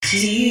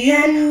Tea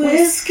and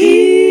whiskey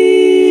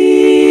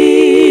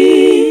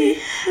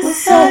with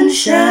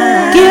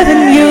sunshine.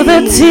 Giving you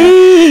the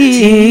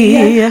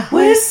tea and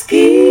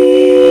whiskey.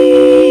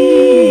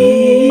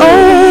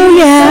 Oh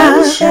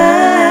yeah.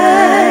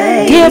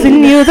 Sunshine.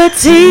 Giving you the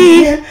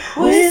tea and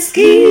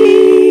whiskey.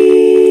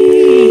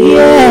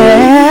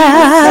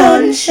 Yeah.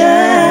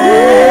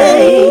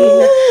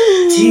 Sunshine.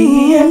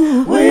 Tea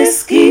and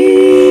whiskey.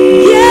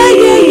 Yeah.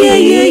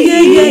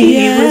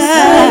 With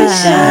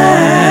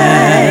sunshine.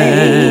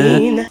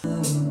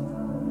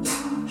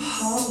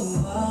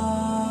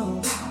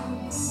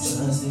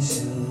 Trust these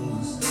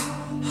shoes.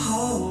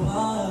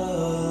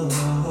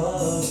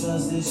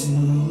 Trust these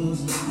shoes.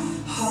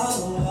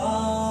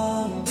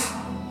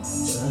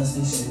 Trust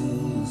these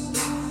shoes.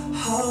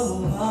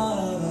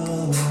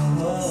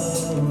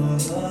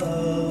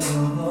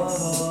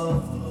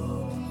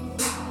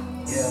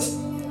 Yeah.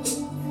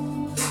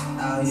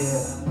 Oh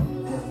yeah.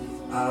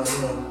 Oh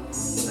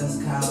yeah. Let's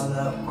call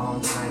up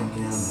on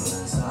drinking.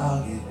 Let's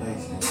all get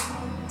wasted.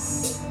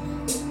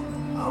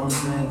 On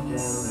drinking.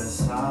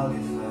 Let's all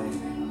get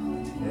faded.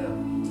 Yeah.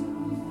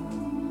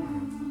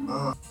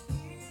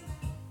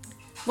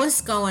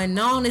 What's going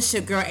on? It's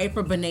your girl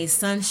April Benet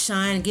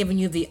Sunshine, giving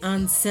you the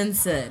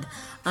uncensored,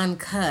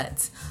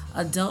 uncut,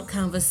 adult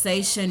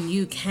conversation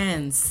you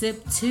can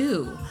sip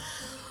to.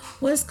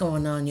 What's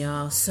going on,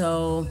 y'all?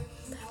 So,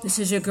 this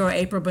is your girl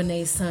April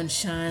Benet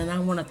Sunshine, and I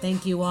want to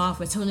thank you all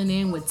for tuning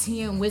in with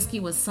Tea and Whiskey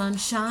with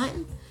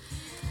Sunshine.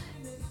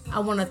 I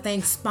want to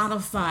thank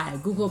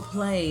Spotify, Google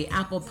Play,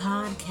 Apple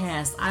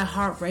Podcasts,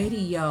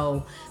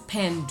 iHeartRadio,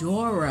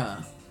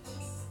 Pandora.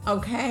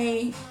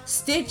 Okay,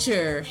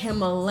 Stitcher,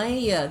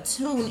 Himalaya,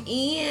 tune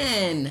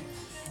in.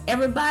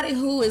 Everybody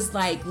who is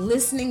like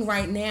listening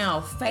right now,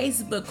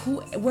 Facebook,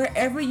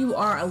 wherever you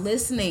are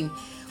listening,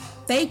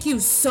 thank you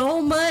so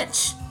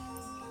much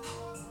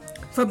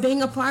for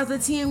being a part of the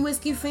Tea and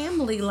Whiskey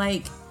family.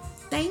 Like,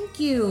 thank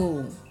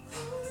you.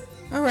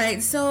 All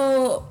right,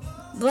 so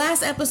the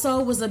last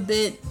episode was a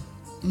bit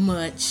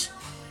much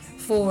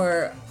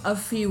for a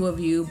few of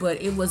you, but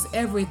it was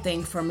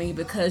everything for me,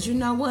 because you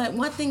know what?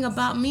 One thing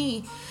about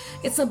me,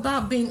 it's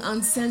about being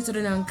uncensored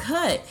and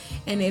uncut.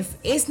 And if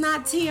it's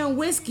not tea and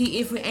whiskey,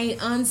 if it ain't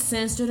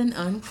uncensored and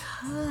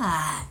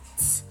uncut.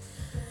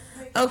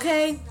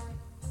 Okay?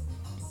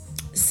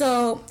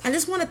 So I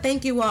just want to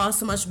thank you all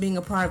so much for being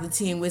a part of the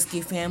Tea and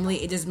Whiskey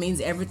family. It just means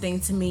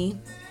everything to me.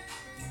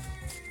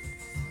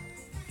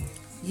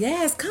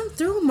 Yes, come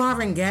through,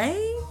 Marvin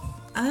Gaye.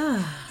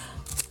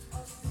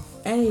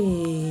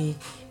 Hey.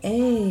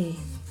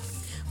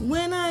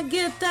 When I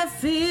get that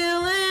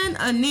feeling,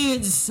 I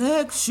need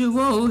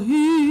sexual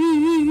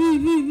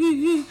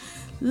healing.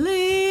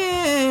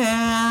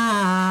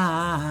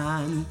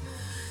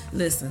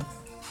 Listen.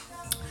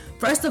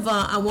 First of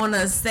all, I want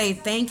to say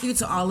thank you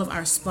to all of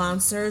our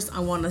sponsors. I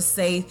want to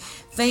say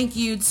thank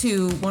you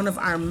to one of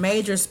our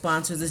major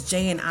sponsors, is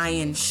J&I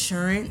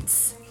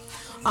Insurance,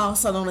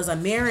 also known as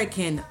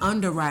American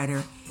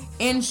Underwriter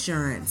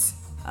Insurance.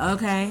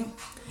 Okay?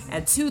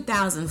 At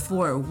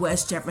 2004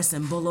 West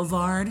Jefferson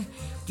Boulevard.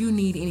 You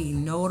need any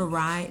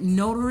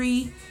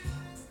notary,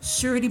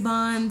 surety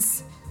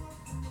bonds,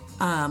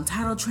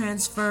 title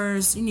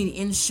transfers, you need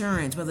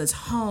insurance, whether it's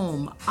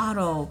home,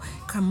 auto,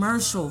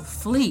 commercial,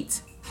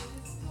 fleet.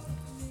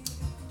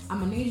 I'm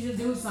going to need you to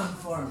do something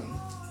for me.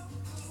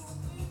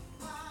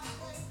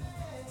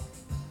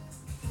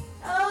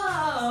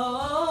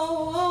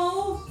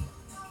 Oh,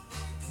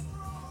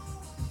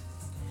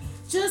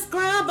 just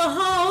grab a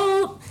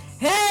hold.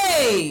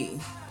 Hey!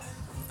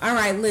 All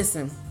right,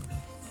 listen.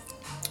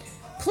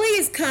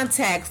 Please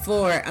contact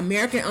for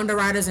American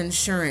Underwriters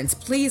Insurance.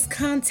 Please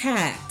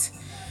contact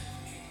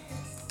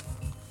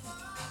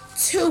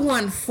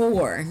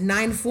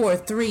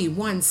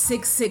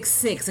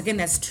 214-943-1666. Again,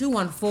 that's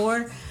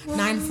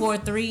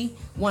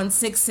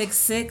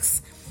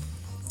 214-943-1666.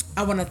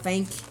 I want to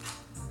thank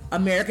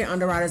American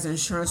Underwriters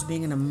Insurance for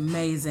being an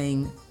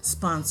amazing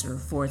sponsor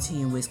for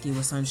Tea and Whiskey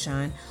with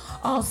Sunshine.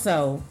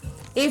 Also,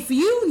 if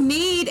you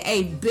need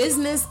a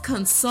business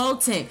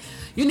consultant,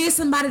 you need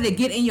somebody to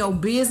get in your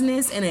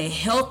business in a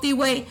healthy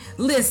way,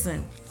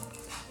 listen,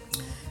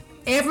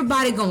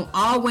 everybody gonna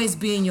always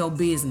be in your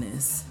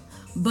business.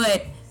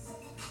 But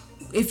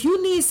if you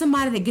need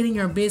somebody to get in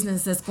your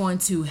business that's going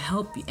to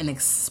help you and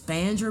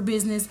expand your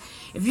business,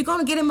 if you're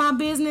gonna get in my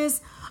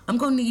business, I'm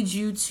gonna need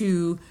you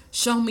to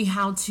show me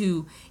how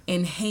to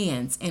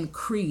enhance,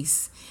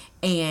 increase,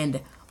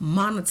 and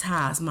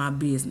monetize my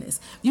business.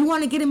 You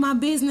want to get in my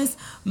business,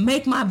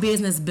 make my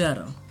business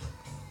better.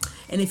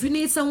 And if you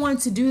need someone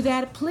to do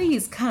that,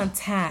 please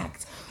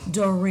contact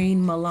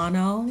Doreen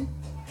Milano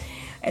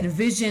at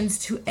Visions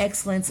to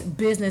Excellence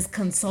Business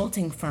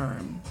Consulting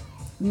Firm.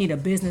 You need a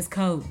business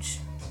coach,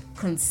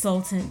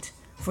 consultant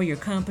for your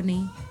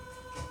company?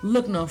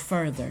 Look no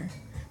further.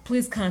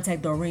 Please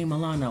contact Doreen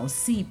Milano,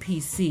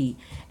 CPC,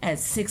 at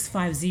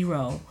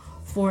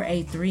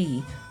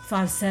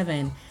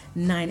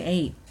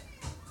 650-483-5798.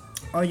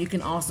 Or you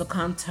can also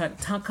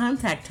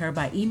contact her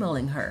by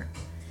emailing her.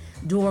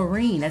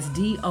 Doreen, that's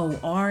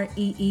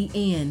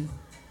Doreen,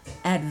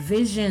 at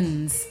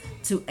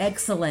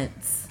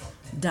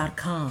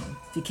visionstoexcellence.com.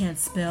 If you can't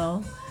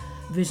spell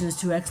Visions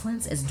to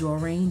Excellence, it's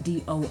Doreen,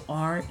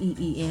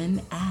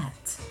 Doreen,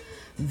 at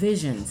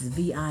Visions,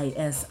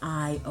 VISIONSTO,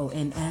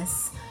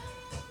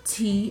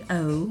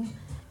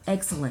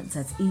 Excellence,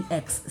 that's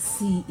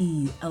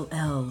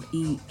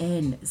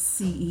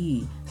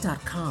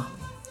EXCELLENCE.com.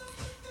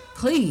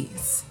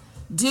 Please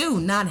do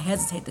not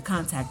hesitate to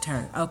contact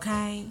her,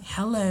 okay?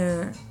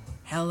 Hello.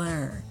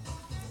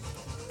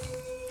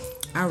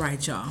 All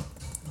right, y'all.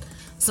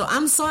 So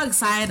I'm so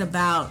excited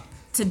about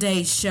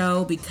today's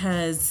show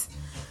because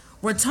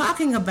we're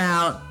talking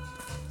about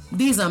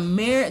these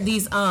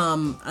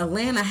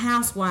Atlanta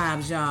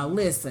housewives, y'all.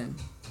 Listen,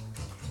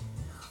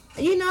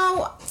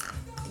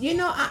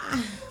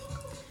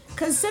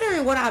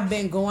 considering what I've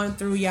been going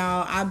through,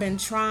 y'all, I've been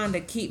trying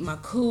to keep my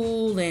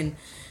cool and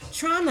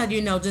trying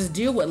to, just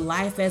deal with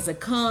life as it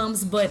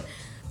comes. But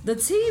the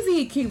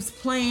TV keeps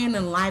playing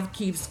and life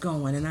keeps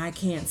going, and I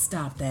can't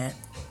stop that.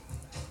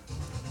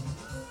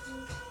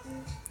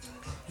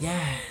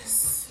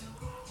 Yes.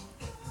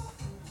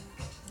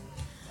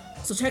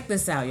 So check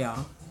this out,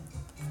 y'all.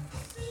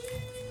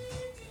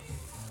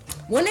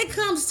 When it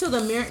comes to I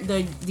want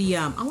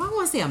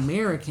to say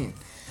American,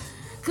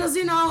 because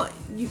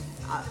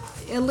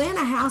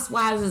Atlanta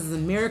Housewives is as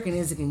American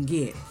as it can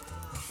get.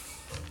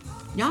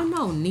 Y'all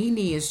know Nene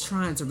is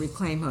trying to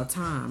reclaim her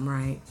time,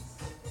 right?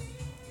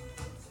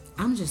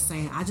 I'm just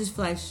saying, I just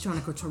feel like she's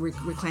trying to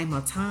reclaim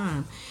her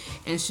time,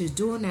 and she's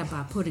doing that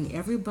by putting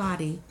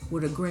everybody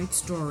with a great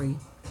story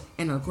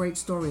and a great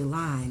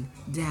storyline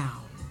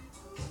down.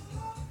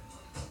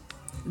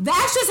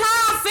 That's just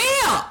how I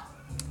feel.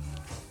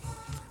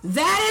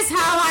 That is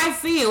how I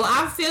feel.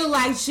 I feel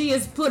like she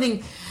is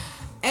putting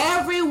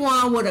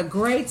everyone with a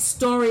great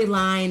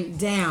storyline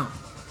down.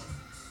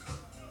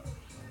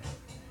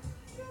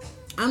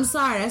 I'm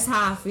sorry, that's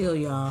how I feel,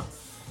 y'all.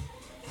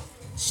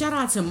 Shout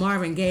out to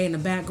Marvin Gaye in the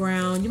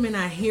background. You may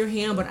not hear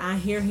him, but I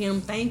hear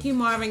him. Thank you,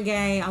 Marvin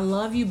Gaye. I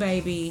love you,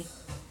 baby.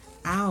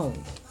 Ow.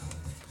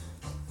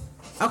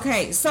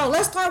 Okay, so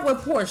let's start with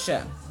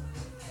Porsha.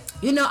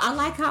 I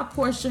like how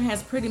Porsha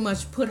has pretty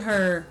much put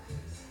her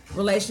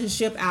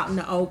relationship out in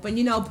the open.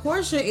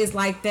 Porsha is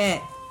like that,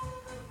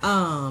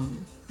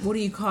 what do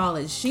you call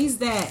it? She's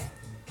that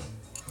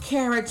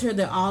character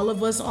that all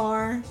of us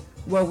are,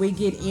 where we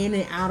get in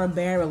and out of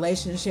bad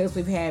relationships.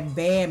 We've had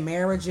bad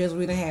marriages.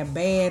 We done had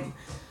bad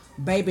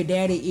baby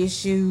daddy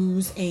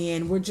issues,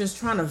 and we're just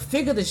trying to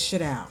figure this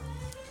shit out.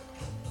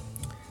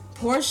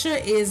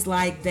 Porsha is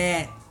like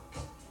that.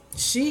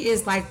 She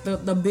is like the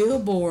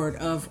billboard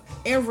of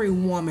every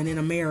woman in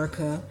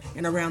America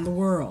and around the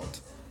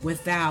world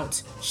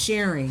without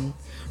sharing.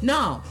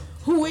 No,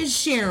 who is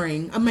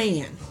sharing? A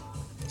man.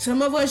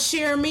 Some of us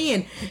share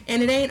men,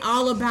 and it ain't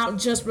all about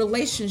just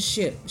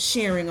relationship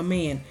sharing a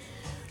man.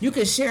 You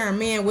can share a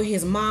man with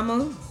his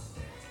mama.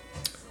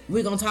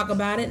 We're going to talk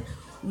about it.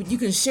 You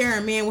can share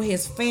a man with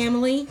his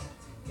family.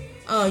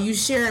 You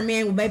share a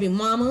man with baby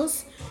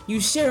mamas. You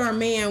share a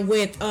man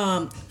with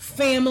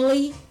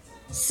family,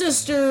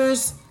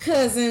 sisters,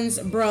 cousins,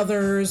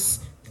 brothers,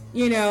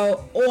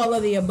 all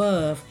of the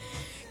above.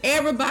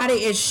 Everybody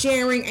is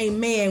sharing a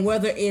man,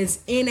 whether it's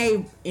in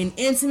an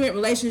intimate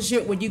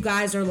relationship where you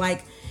guys are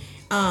like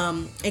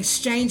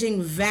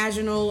exchanging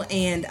vaginal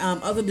and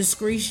other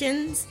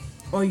discretions,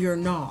 or you're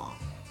not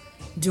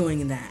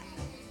doing that.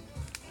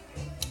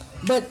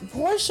 But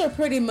Porsha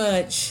pretty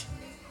much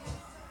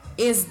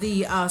is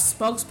the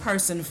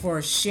spokesperson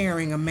for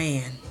sharing a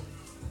man.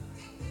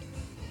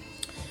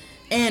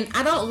 And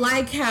I don't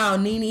like how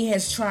Nene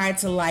has tried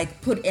to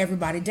put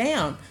everybody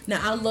down. Now,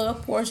 I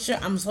love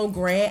Porsha. I'm so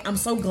glad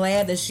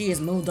that she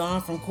has moved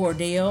on from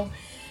Cordell,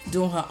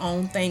 doing her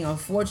own thing.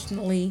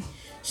 Unfortunately,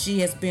 she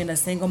has been a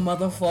single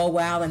mother for a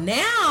while, and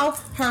now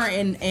her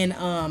and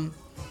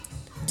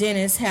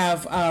Dennis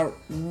have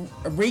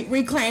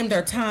reclaimed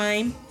their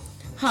time.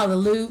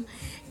 Hallelujah.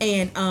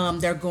 And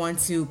they're going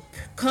to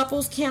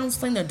couples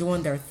counseling. They're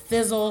doing their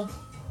thizzle,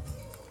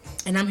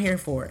 and I'm here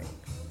for it.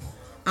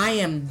 I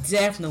am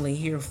definitely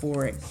here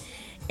for it.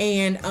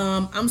 And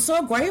I'm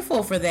so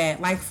grateful for that.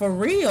 For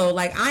real.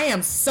 I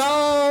am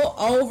so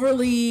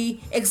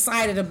overly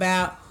excited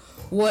about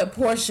what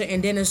Porsha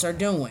and Dennis are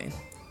doing.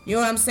 You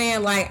know what I'm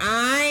saying?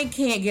 I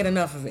can't get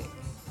enough of it.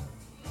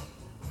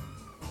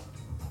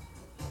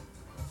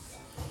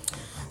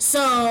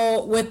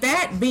 So, with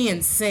that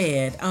being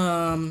said,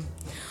 I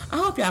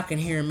hope y'all can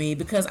hear me,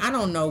 because I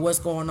don't know what's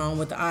going on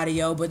with the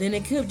audio, but then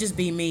it could just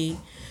be me.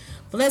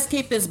 But let's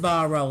keep this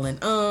ball rolling.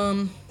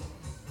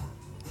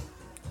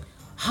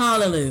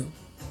 Hallelujah.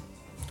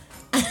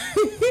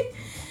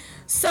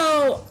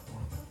 So,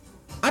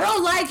 I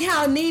don't like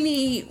how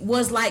Nene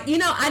was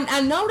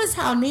I noticed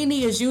how Nene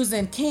is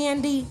using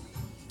Candy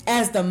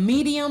as the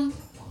medium.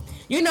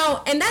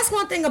 And that's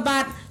one thing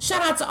about,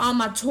 shout out to all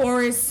my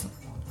Taurus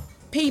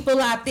people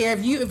out there.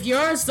 If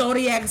your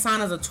zodiac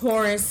sign is a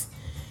Taurus,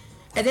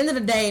 at the end of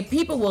the day,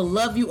 people will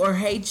love you or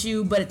hate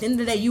you, but at the end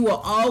of the day, you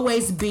will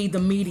always be the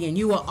median.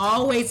 You will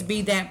always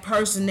be that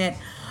person that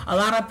a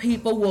lot of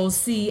people will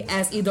see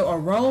as either a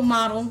role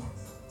model,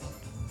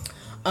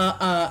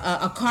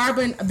 a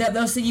carbon, that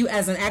they'll see you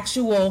as an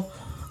actual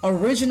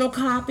original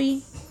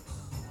copy.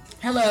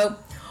 Hello.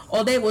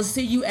 Or they will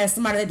see you as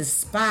somebody they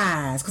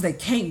despise because they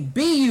can't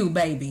be you,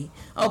 baby.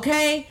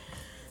 Okay?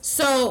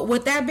 So,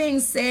 with that being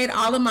said,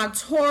 all of my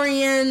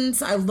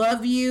Taurians, I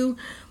love you.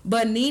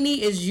 But Nene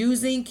is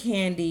using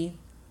Kandi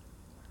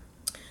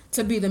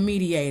to be the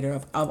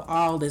mediator of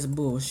all this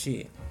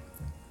bullshit.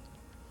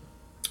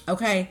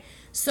 Okay?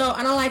 So,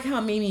 I don't like how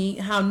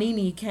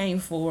Nene came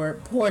for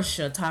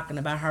Portia talking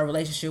about her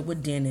relationship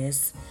with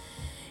Dennis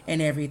and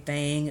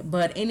everything.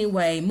 But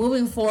anyway,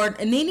 moving forward,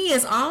 Nene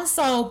is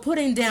also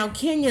putting down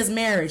Kenya's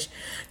marriage.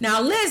 Now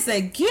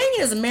listen,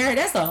 Kenya's marriage,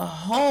 that's a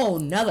whole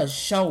nother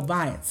show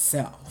by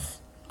itself.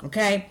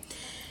 Okay?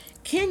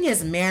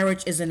 Kenya's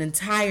marriage is an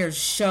entire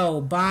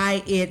show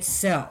by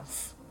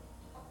itself.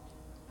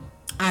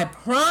 I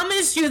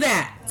promise you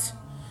that.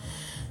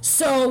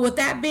 So with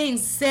that being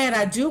said,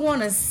 I do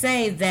want to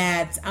say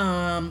that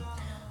I'm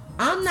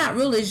not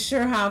really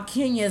sure how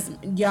Kenya's,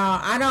 y'all,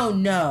 I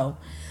don't know.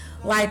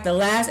 Like the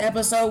last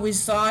episode we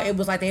saw, it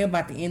was like they were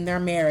about to end their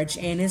marriage.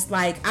 And it's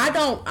like,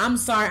 I'm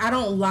sorry, I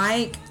don't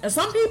like,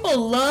 some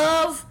people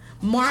love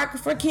Mark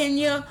for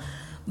Kenya,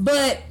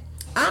 but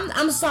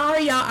I'm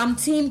sorry, y'all, I'm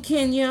team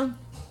Kenya.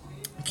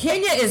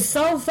 Kenya is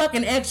so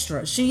fucking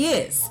extra. She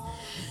is.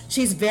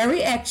 She's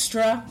very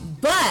extra,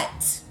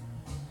 but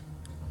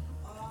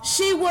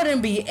she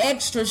wouldn't be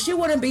extra. She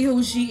wouldn't be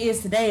who she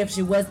is today if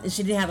she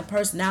didn't have the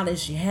personality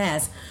she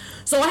has.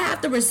 So I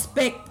have to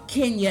respect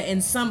Kenya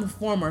in some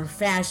form or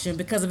fashion,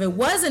 because if it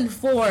wasn't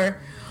for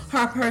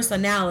her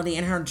personality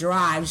and her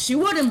drive, she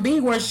wouldn't be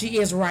where she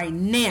is right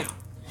now.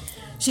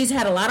 She's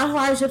had a lot of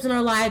hardships in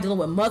her life, dealing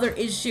with mother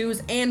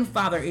issues and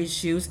father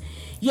issues.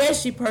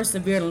 Yes, she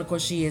persevered and look where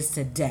she is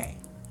today.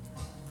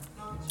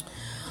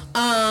 So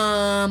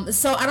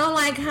I don't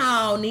like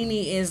how Nene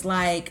is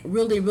like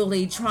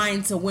really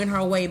trying to win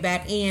her way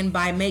back in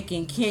by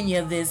making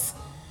Kenya this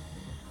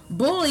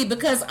bully,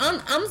 because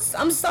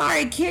I'm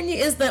sorry, Kenya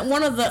is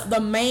one of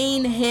the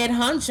main head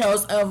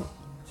honchos of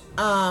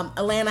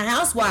Atlanta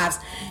Housewives.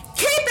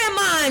 Keep in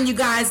mind, you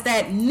guys,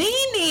 that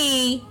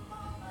Nene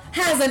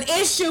has an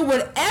issue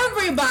with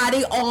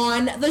everybody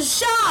on the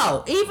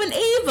show, even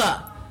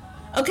Eva.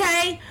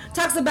 Okay,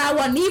 talks about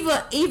when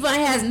Eva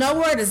has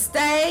nowhere to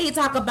stay.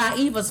 Talk about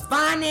Eva's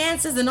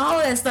finances and all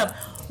of that stuff.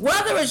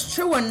 Whether it's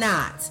true or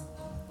not,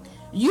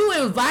 you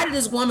invited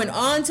this woman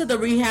onto the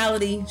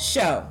reality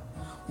show.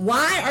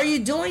 Why are you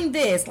doing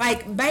this?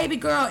 Like, baby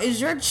girl, is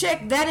your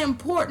check that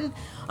important?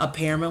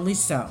 Apparently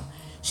so.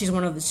 She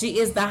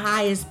is the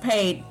highest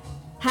paid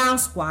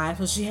housewife,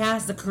 so she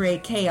has to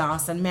create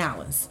chaos and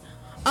malice.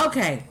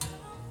 Okay.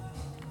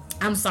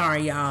 I'm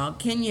sorry, y'all.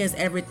 Kenya is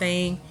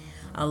everything.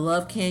 I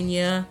love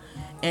Kenya.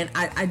 And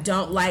I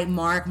don't like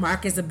Mark.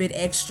 Mark is a bit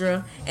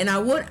extra. And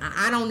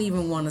I don't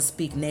even want to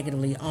speak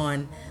negatively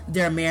on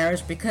their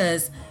marriage,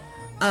 because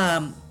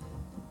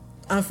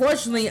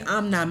unfortunately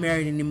I'm not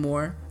married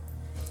anymore.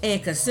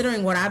 And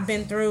considering what I've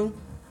been through,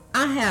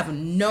 I have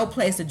no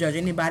place to judge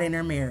anybody in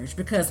their marriage,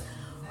 because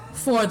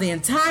for the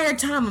entire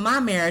time of my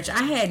marriage,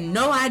 I had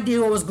no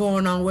idea what was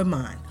going on with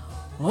mine.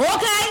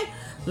 Okay?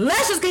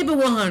 Let's just keep it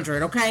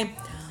 100, okay?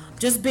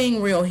 Just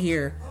being real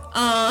here.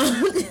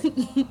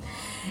 And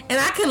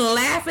I can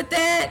laugh at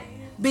that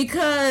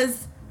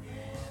because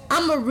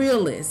I'm a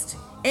realist.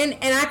 And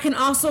I can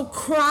also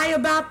cry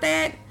about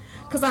that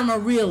because I'm a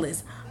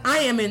realist. I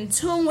am in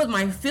tune with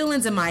my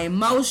feelings and my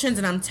emotions,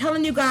 and I'm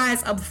telling you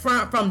guys up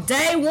front from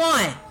day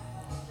one,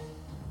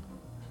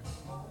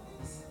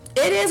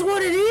 it is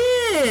what it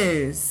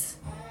is.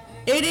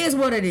 It is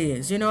what it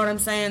is. You know what I'm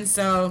saying?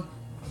 So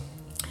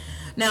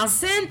now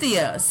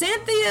Cynthia,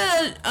 should she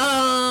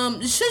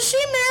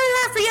marry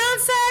her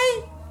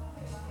fiance?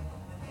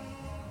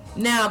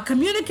 Now,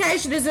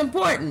 communication is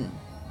important.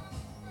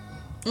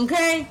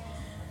 Okay?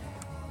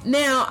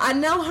 Now, I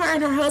know her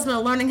and her husband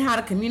are learning how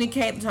to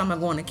communicate. They're talking about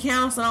going to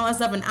counseling and all that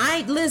stuff.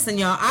 And listen,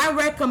 y'all, I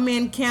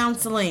recommend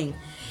counseling.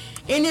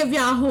 Any of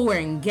y'all who are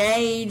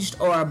engaged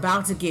or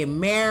about to get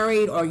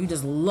married, or you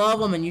just love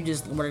them and you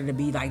just want it to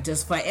be like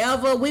just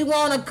forever. We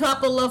want a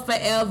couple of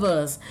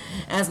forevers,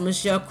 as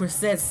Michelle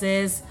Crissette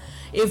says.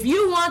 If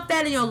you want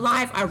that in your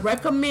life, I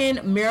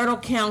recommend marital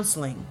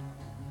counseling.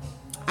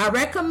 I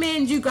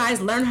recommend you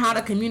guys learn how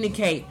to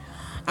communicate.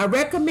 I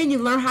recommend you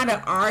learn how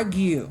to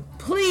argue.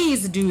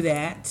 Please do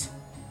that.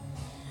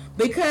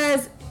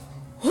 Because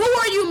who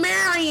are you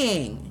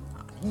marrying?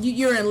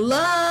 You're in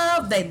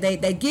love.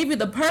 They give you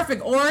the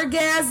perfect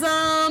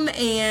orgasm,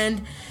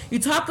 and you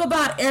talk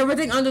about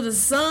everything under the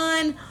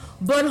sun.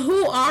 But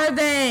who are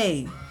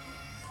they?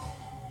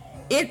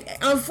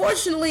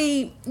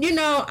 Unfortunately,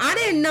 I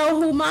didn't know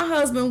who my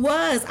husband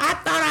was. I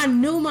thought I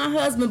knew my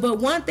husband, but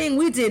one thing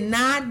we did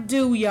not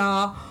do,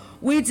 y'all,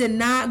 we did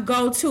not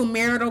go to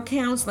marital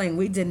counseling.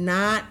 We did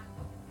not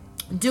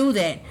do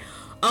that.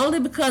 Only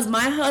because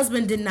my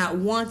husband did not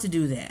want to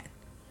do that.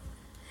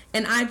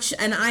 And I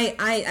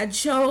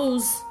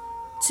chose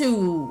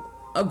to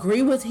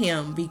agree with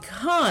him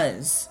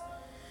because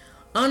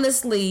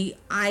honestly,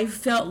 I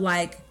felt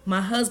like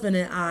my husband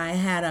and I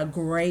had a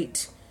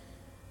great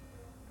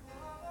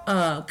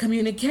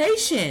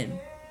communication.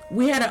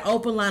 We had an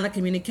open line of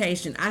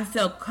communication. I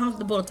felt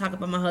comfortable to talk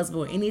about my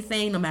husband or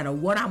anything, no matter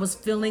what I was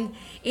feeling,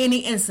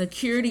 any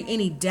insecurity,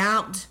 any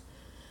doubt.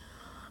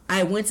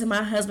 I went to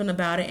my husband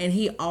about it, and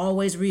he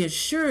always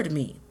reassured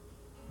me.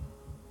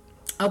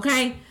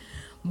 Okay?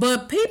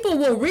 But people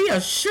will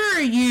reassure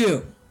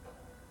you.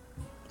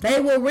 They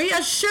will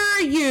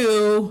reassure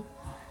you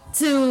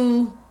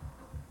to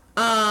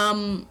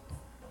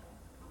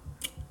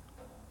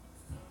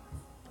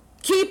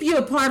keep you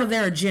a part of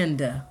their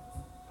agenda.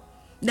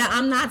 Now,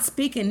 I'm not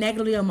speaking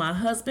negatively on my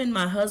husband.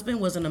 My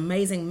husband was an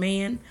amazing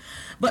man.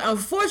 But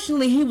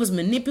unfortunately, he was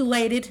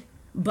manipulated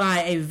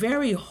by a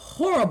very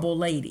horrible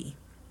lady.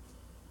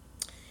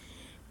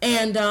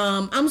 And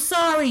I'm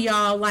sorry,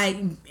 y'all. Like,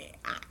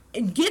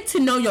 get to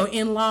know your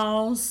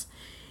in-laws.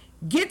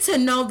 Get to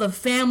know the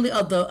family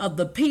of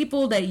the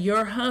people that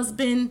your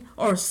husband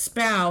or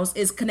spouse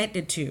is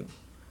connected to,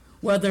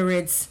 whether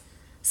it's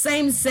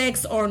same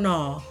sex or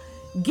not.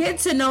 Get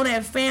to know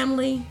that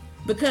family,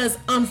 because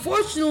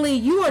unfortunately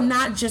you are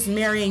not just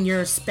marrying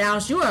your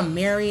spouse, you are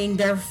marrying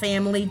their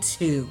family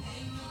too,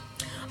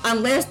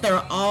 unless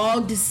they're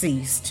all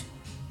deceased.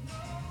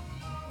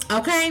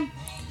 Okay?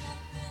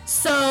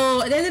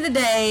 So at the end of the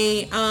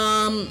day,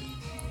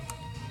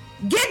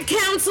 get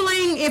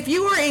counseling. If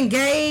you are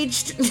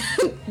engaged,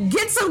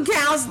 get some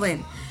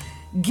counseling.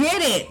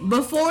 Get it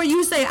before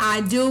you say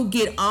I do.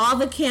 Get all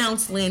the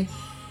counseling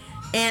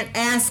and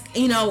ask,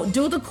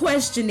 do the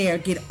questionnaire.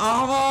 Get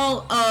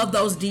all of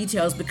those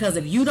details, because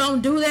if you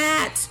don't do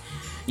that,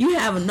 you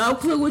have no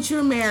clue what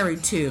you're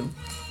married to.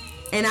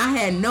 And I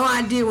had no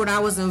idea what I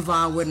was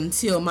involved with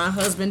until my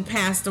husband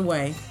passed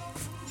away,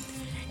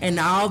 and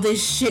all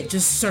this shit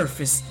just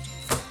surfaced.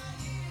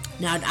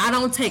 Now, I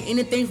don't take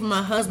anything from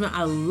my husband.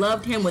 I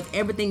loved him with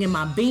everything in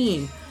my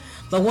being.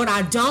 But what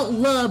I don't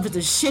love is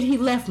the shit he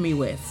left me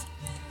with.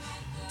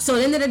 So at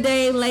the end of the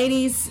day,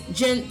 ladies,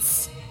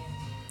 gents,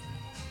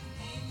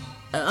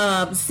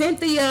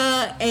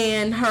 Cynthia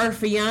and her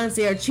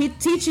fiance are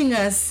teaching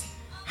us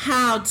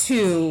how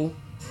to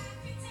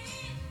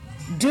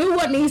do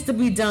what needs to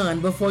be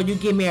done before you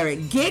get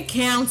married. Get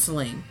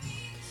counseling.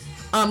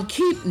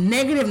 Keep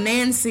negative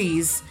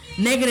Nancy's,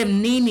 negative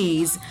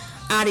Nini's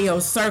out of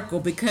your circle,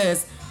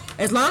 because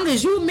as long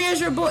as you're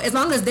miserable, as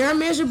long as they're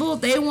miserable,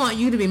 they want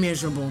you to be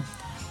miserable.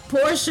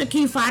 Portia,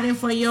 keep fighting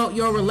for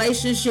your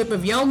relationship.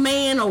 If your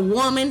man or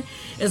woman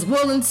is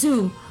willing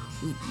to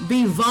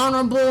be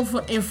vulnerable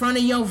in front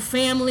of your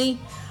family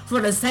for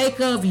the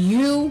sake of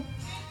you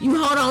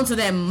hold on to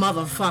that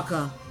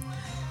motherfucker.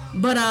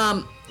 But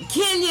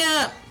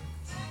Kenya,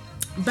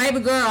 baby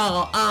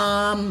girl,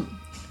 I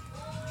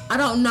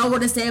don't know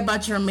what to say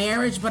about your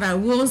marriage, but I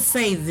will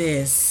say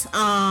this.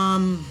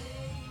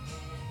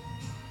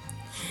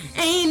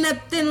 Ain't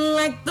nothing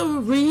like the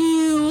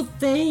real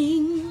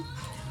thing.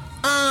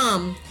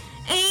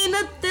 Ain't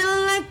nothing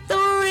like the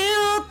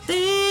real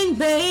thing,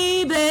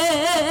 baby.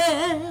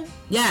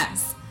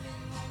 Yes.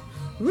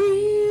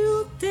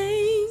 Real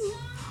thing.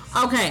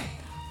 Okay.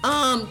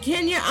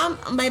 Kenya,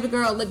 baby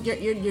girl, look,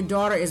 your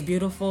daughter is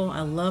beautiful.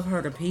 I love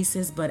her to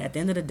pieces, but at the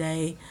end of the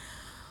day,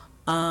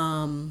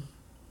 I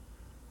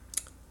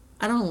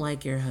don't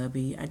like your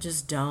hubby. I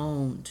just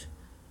don't.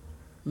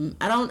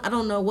 I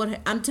don't know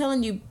what I'm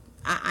telling you.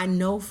 I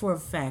know for a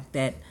fact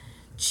that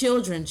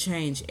children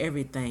change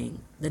everything.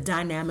 The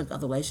dynamic of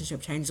the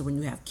relationship changes when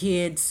you have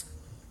kids.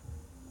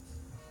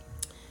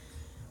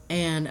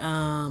 And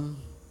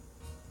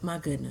my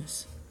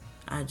goodness,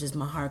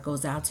 my heart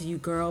goes out to you,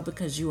 girl,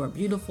 because you are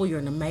beautiful. You're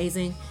an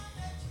amazing.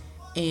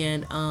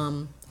 And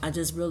I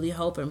just really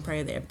hope and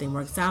pray that everything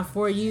works out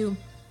for you.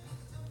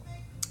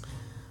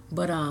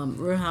 But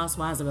Real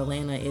Housewives of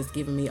Atlanta is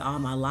giving me all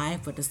my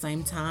life, but at the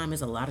same time,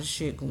 there's a lot of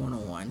shit going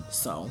on.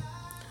 So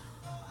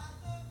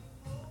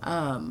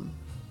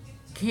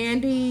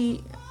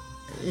Kandi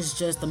is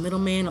just the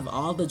middleman of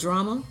all the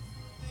drama.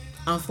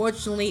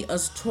 Unfortunately,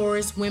 us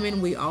Taurus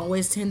women, we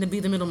always tend to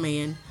be the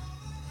middleman.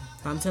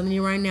 I'm telling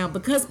you right now,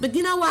 but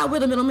you know why we're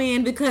the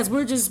middleman? Because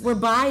we're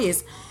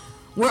biased.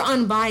 We're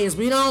unbiased.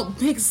 We don't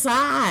pick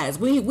sides.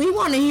 We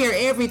want to hear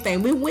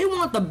everything. We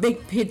want the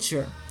big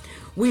picture.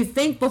 We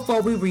think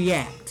before we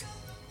react.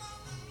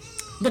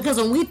 Because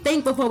when we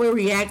think before we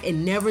react, it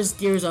never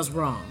steers us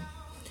wrong.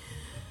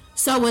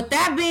 So with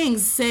that being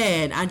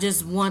said, I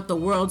just want the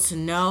world to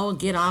know,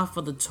 get off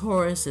of the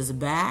Taurus's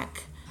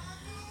back.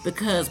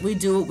 Because we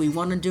do what we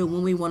want to do,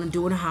 when we want to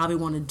do it, how we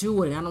want to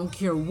do it. I don't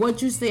care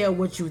what you say or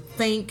what you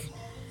think.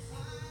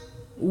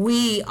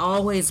 We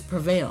always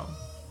prevail.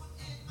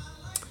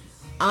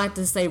 I like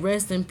to say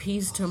rest in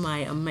peace to my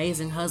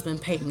amazing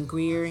husband, Peyton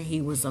Greer.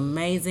 He was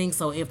amazing.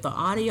 So if the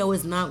audio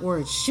is not where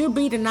it should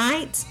be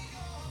tonight,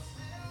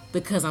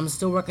 because I'm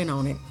still working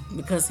on it,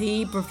 because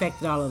he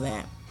perfected all of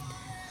that.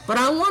 But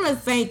I want to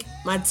thank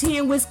my Tea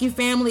and Whiskey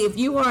family. If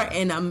you are a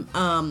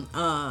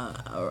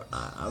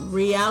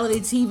reality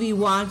TV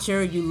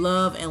watcher, you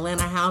love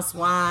Atlanta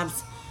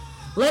Housewives,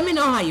 Let me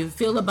know how you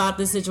feel about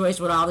this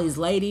situation with all these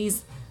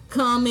ladies.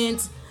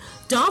 Comment.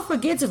 Don't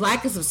forget to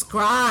like and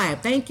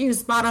subscribe. Thank you,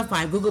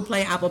 Spotify, Google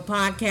Play, Apple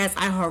Podcasts,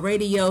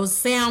 iHeartRadio,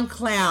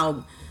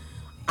 SoundCloud,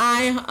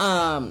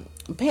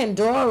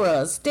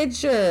 Pandora,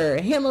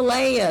 Stitcher,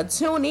 Himalaya.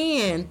 Tune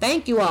in.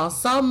 Thank you all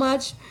so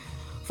much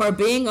for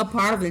being a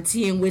part of the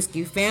Tea and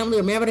Whiskey family.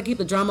 Remember to keep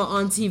the drama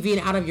on TV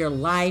and out of your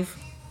life.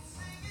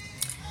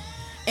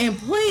 And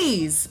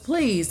please,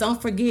 please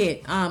don't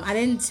forget, I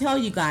didn't tell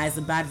you guys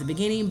about it at the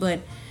beginning,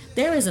 but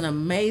there is an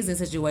amazing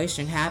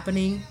situation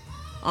happening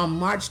on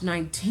March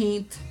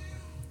 19th.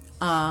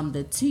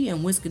 The Tea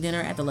and Whiskey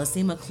dinner at the La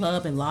Cima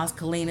Club in Las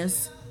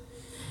Colinas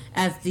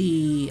at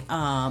the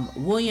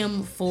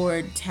William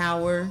Ford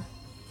Tower.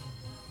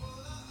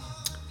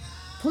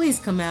 Please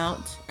come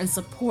out and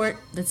support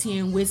the Tea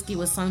and Whiskey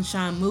with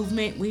Sunshine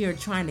movement. We are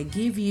trying to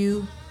give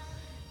you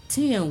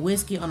tea and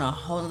whiskey on a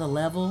whole other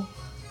level.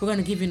 We're going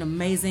to give you an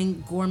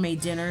amazing gourmet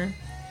dinner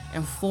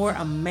and 4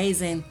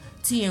 amazing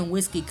tea and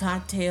whiskey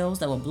cocktails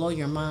that will blow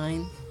your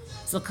mind.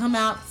 So come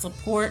out,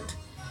 support,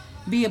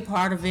 be a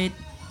part of it.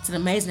 It's an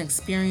amazing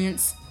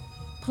experience.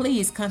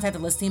 Please contact the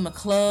La Cima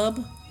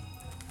Club.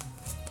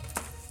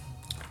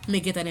 Let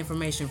me get that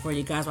information for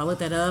you guys. While I look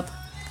that up,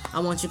 I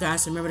want you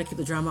guys to remember to keep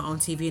the drama on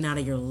TV and out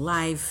of your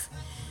life.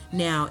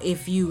 Now,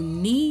 if you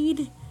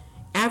need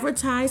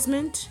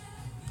advertisement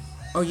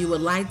or you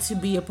would like to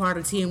be a part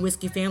of Tea and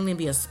Whiskey family and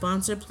be a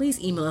sponsor, please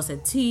email us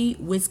at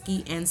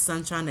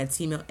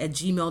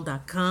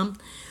teawhiskeyandsunshine@gmail.com.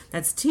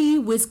 That's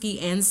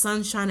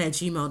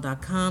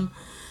teawhiskeyandsunshine@gmail.com.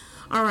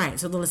 All right,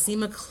 so the La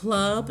Cima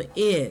Club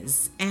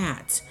is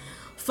at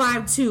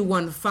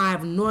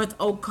 5215 North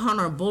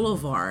O'Connor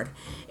Boulevard.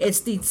 It's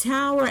the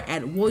tower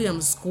at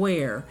Williams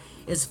Square.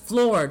 It's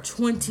floor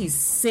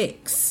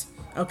 26.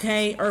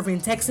 Okay, Irving,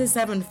 Texas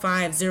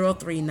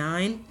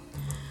 75039.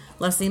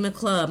 La Cima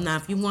Club. Now,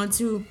 if you want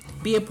to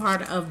be a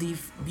part of the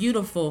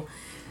beautiful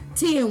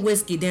Tea and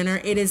Whiskey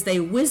dinner, it is the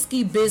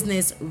Whiskey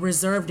Business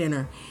Reserve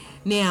Dinner.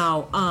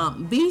 Now,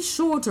 be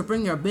sure to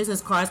bring your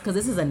business cards because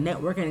this is a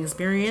networking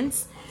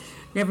experience.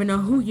 Never know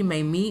who you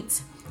may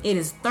meet. It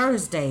is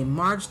Thursday,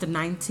 March the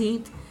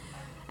 19th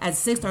at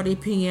 6:30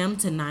 p.m.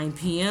 to 9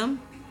 p.m.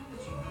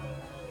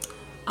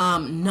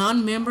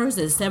 Non-members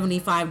is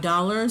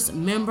 $75.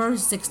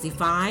 Members,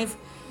 $65.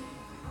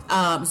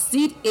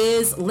 Seat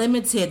is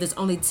limited. There's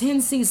only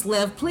 10 seats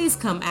left. Please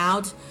come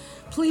out.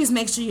 Please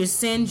make sure you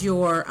send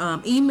your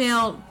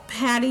email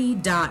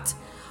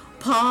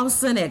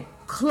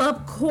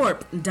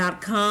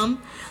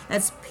patty.paulson@clubcorp.com.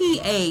 That's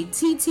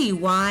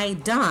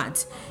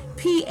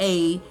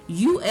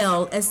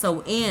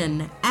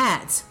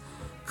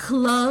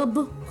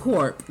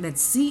PATTY.PAULSON@clubcorp.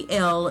 That's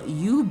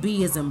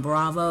CLUB as in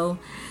Bravo,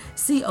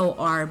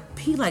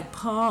 CORP like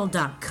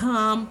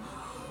Paul.com.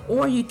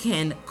 Or you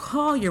can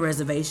call your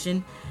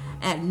reservation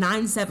at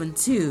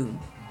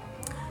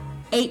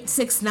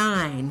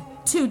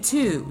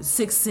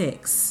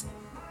 972-869-2266.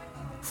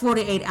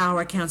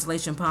 48-hour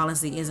cancellation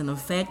policy is in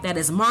effect. That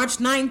is March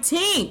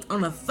 19th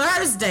on a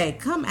Thursday.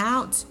 Come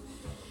out.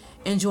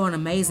 Enjoy an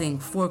amazing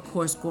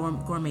 4-course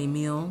gourmet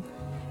meal.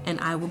 And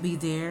I will be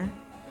there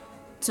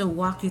to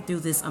walk you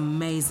through this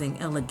amazing,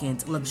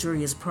 elegant,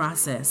 luxurious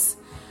process.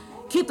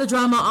 Keep the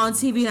drama on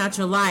TV, not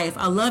your life.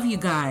 I love you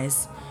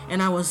guys.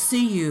 And I will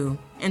see you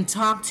and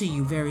talk to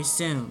you very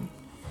soon.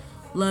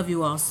 Love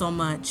you all so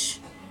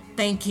much.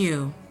 Thank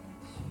you.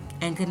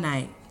 And good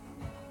night.